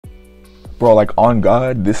Bro, like on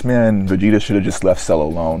God, this man, Vegeta should have just left Cell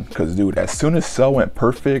alone. Cause dude, as soon as Cell went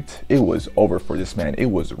perfect, it was over for this man. It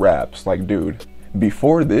was raps. Like dude,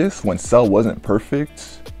 before this, when Cell wasn't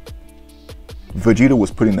perfect, Vegeta was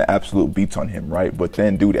putting the absolute beats on him, right? But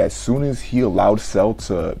then dude, as soon as he allowed Cell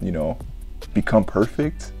to, you know, become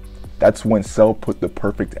perfect, that's when Cell put the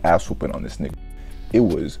perfect ass whooping on this nigga. It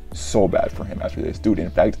was so bad for him after this. Dude, in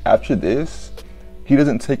fact, after this, he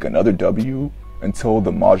doesn't take another W until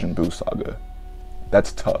the Majin Buu saga.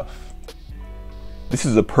 That's tough. This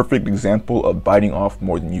is a perfect example of biting off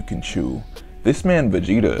more than you can chew. This man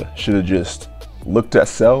Vegeta should have just looked at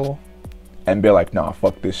Cell and be like, nah,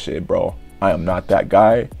 fuck this shit, bro. I am not that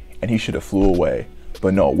guy, and he should have flew away.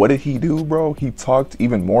 But no, what did he do, bro? He talked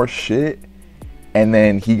even more shit, and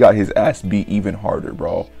then he got his ass beat even harder,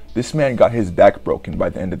 bro. This man got his back broken by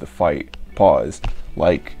the end of the fight. Pause.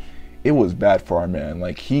 Like, it was bad for our man.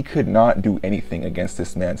 Like, he could not do anything against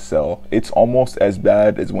this man's Cell. It's almost as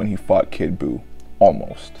bad as when he fought Kid Buu.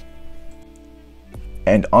 Almost.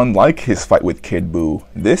 And unlike his fight with Kid Buu,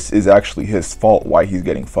 this is actually his fault why he's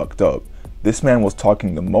getting fucked up. This man was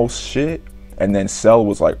talking the most shit, and then Cell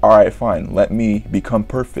was like, alright, fine, let me become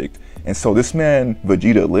perfect. And so this man,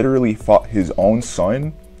 Vegeta, literally fought his own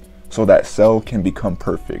son so that Cell can become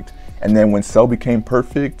perfect. And then when Cell became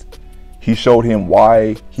perfect, he showed him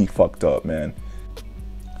why he fucked up, man.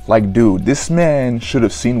 Like, dude, this man should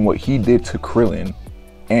have seen what he did to Krillin,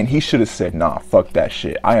 and he should have said, nah, fuck that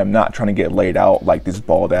shit. I am not trying to get laid out like this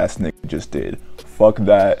bald ass nigga just did. Fuck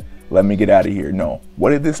that, let me get out of here. No,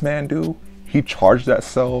 what did this man do? He charged that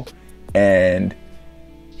Cell, and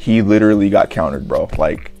he literally got countered, bro.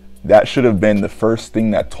 Like, that should have been the first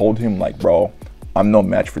thing that told him, like, bro, I'm no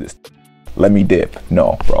match for this. Let me dip.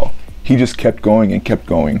 No, bro. He just kept going and kept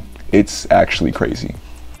going. It's actually crazy.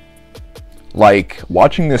 Like,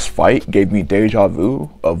 watching this fight gave me deja vu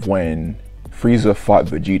of when Frieza fought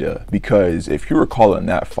Vegeta, because if you recall in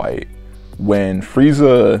that fight, when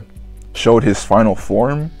Frieza showed his final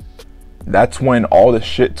form, that's when all the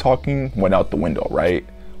shit talking went out the window, right?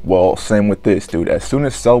 Well, same with this, dude. As soon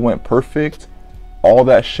as Cell went perfect, all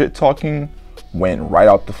that shit talking went right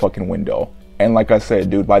out the fucking window. And like I said,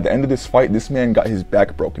 dude, by the end of this fight, this man got his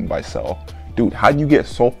back broken by Cell. Dude, how do you get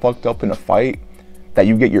so fucked up in a fight that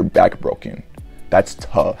you get your back broken? That's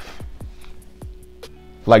tough.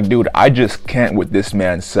 Like, dude, I just can't with this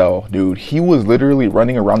man Cell. Dude, he was literally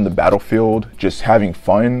running around the battlefield just having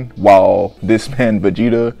fun while this man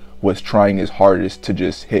Vegeta was trying his hardest to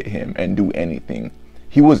just hit him and do anything.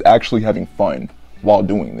 He was actually having fun while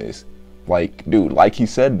doing this. Like, dude, like he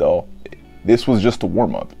said though, this was just a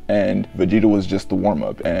warm-up, and Vegeta was just the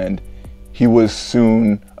warm-up, and he was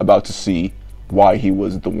soon about to see why he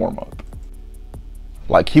was the warm-up.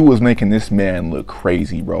 Like, he was making this man look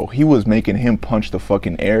crazy, bro. He was making him punch the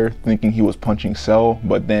fucking air, thinking he was punching Cell,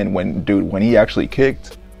 but then when he actually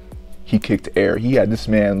kicked, he kicked air. He had this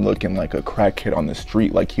man looking like a crackhead on the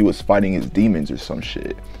street, like he was fighting his demons or some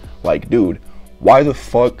shit. Like, dude, why the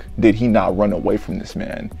fuck did he not run away from this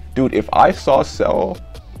man? Dude, if I saw Cell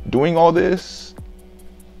doing all this,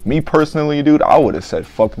 me personally, dude, I would have said,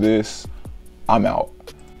 fuck this, I'm out.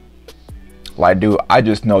 Like, dude, I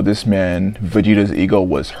just know this man, Vegeta's ego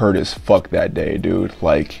was hurt as fuck that day, dude.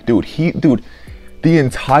 Like, dude, the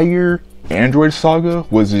entire Android saga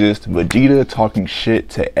was just Vegeta talking shit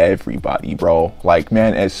to everybody, bro. Like,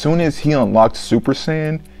 man, as soon as he unlocked Super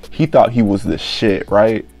Saiyan, he thought he was the shit,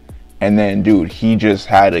 right? And then, dude, he just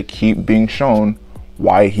had to keep being shown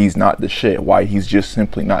why he's not the shit, why he's just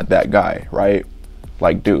simply not that guy, right?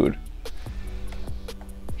 Like, dude,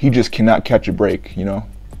 he just cannot catch a break, you know?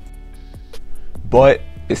 But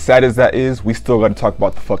as sad as that is, we still gotta talk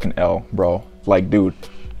about the fucking L, bro. Like, dude,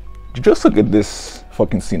 just look at this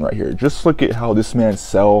fucking scene right here. Just look at how this man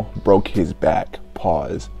Cell broke his back.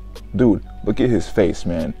 Pause. Dude, look at his face,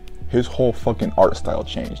 man. His whole fucking art style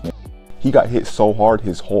changed. He got hit so hard,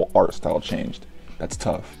 his whole art style changed. That's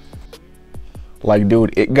tough. Like,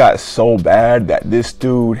 dude, it got so bad that this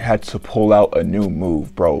dude had to pull out a new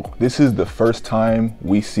move, bro. This is the first time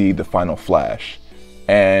we see the Final Flash.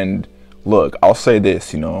 And look, I'll say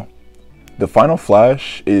this, you know, the Final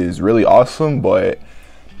Flash is really awesome, but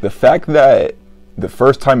the fact that the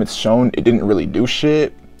first time it's shown, it didn't really do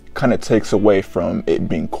shit, kind of takes away from it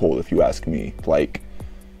being cool, if you ask me. Like,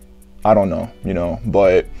 I don't know, you know,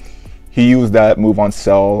 but he used that move on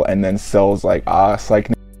Cell, and then Cell's like, ah,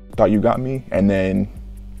 psych, thought you got me, and then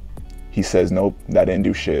he says, nope, that didn't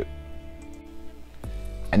do shit.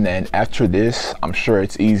 And then after this, I'm sure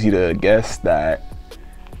it's easy to guess that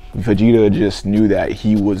Vegeta just knew that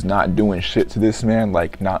he was not doing shit to this man,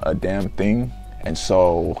 like not a damn thing. And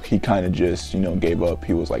so he kind of just, you know, gave up.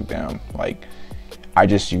 He was like, damn, like, I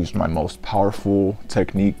just used my most powerful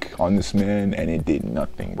technique on this man and it did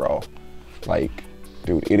nothing, bro. Like,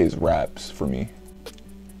 dude, it is raps for me.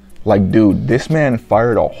 Like, dude, this man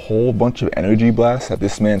fired a whole bunch of energy blasts at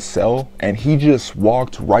this man's cell and he just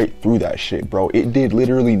walked right through that shit, bro. It did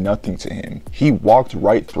literally nothing to him. He walked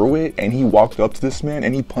right through it and he walked up to this man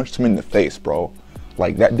and he punched him in the face, bro.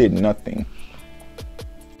 Like, that did nothing.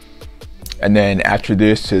 And then after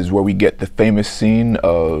this is where we get the famous scene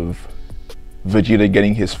of Vegeta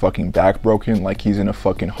getting his fucking back broken like he's in a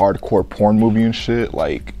fucking hardcore porn movie and shit.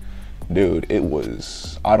 Like, dude, it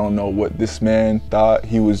was, I don't know what this man thought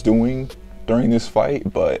he was doing during this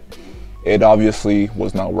fight, but it obviously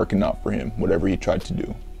was not working out for him, whatever he tried to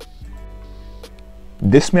do.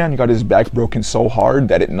 This man got his back broken so hard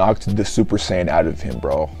that it knocked the Super Saiyan out of him,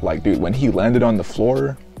 bro. Like, dude, when he landed on the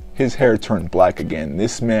floor, his hair turned black again.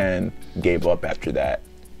 This man gave up after that.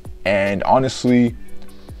 And honestly,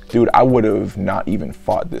 dude, I would have not even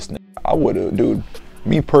fought this nigga. I would have, dude,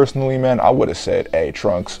 me personally, man, I would have said, hey,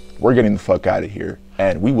 Trunks, we're getting the fuck out of here.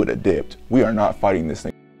 And we would have dipped. We are not fighting this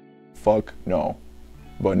thing. Fuck no.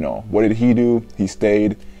 But no, what did he do? He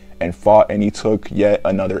stayed and fought and he took yet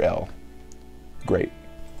another L. Great.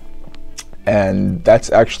 And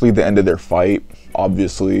that's actually the end of their fight,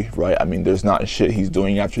 obviously, right? I mean, there's not shit he's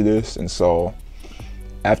doing after this. And so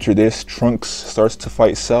after this, Trunks starts to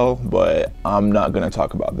fight Cell, but I'm not gonna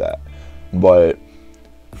talk about that. But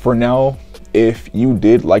for now, if you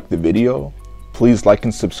did like the video, please like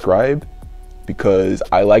and subscribe because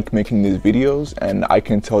I like making these videos and I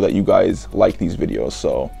can tell that you guys like these videos.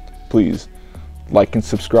 So please like and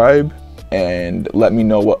subscribe and let me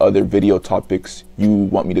know what other video topics you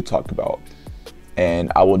want me to talk about.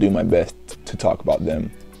 And I will do my best to talk about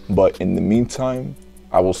them. But in the meantime,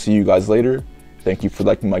 I will see you guys later. Thank you for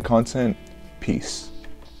liking my content. Peace.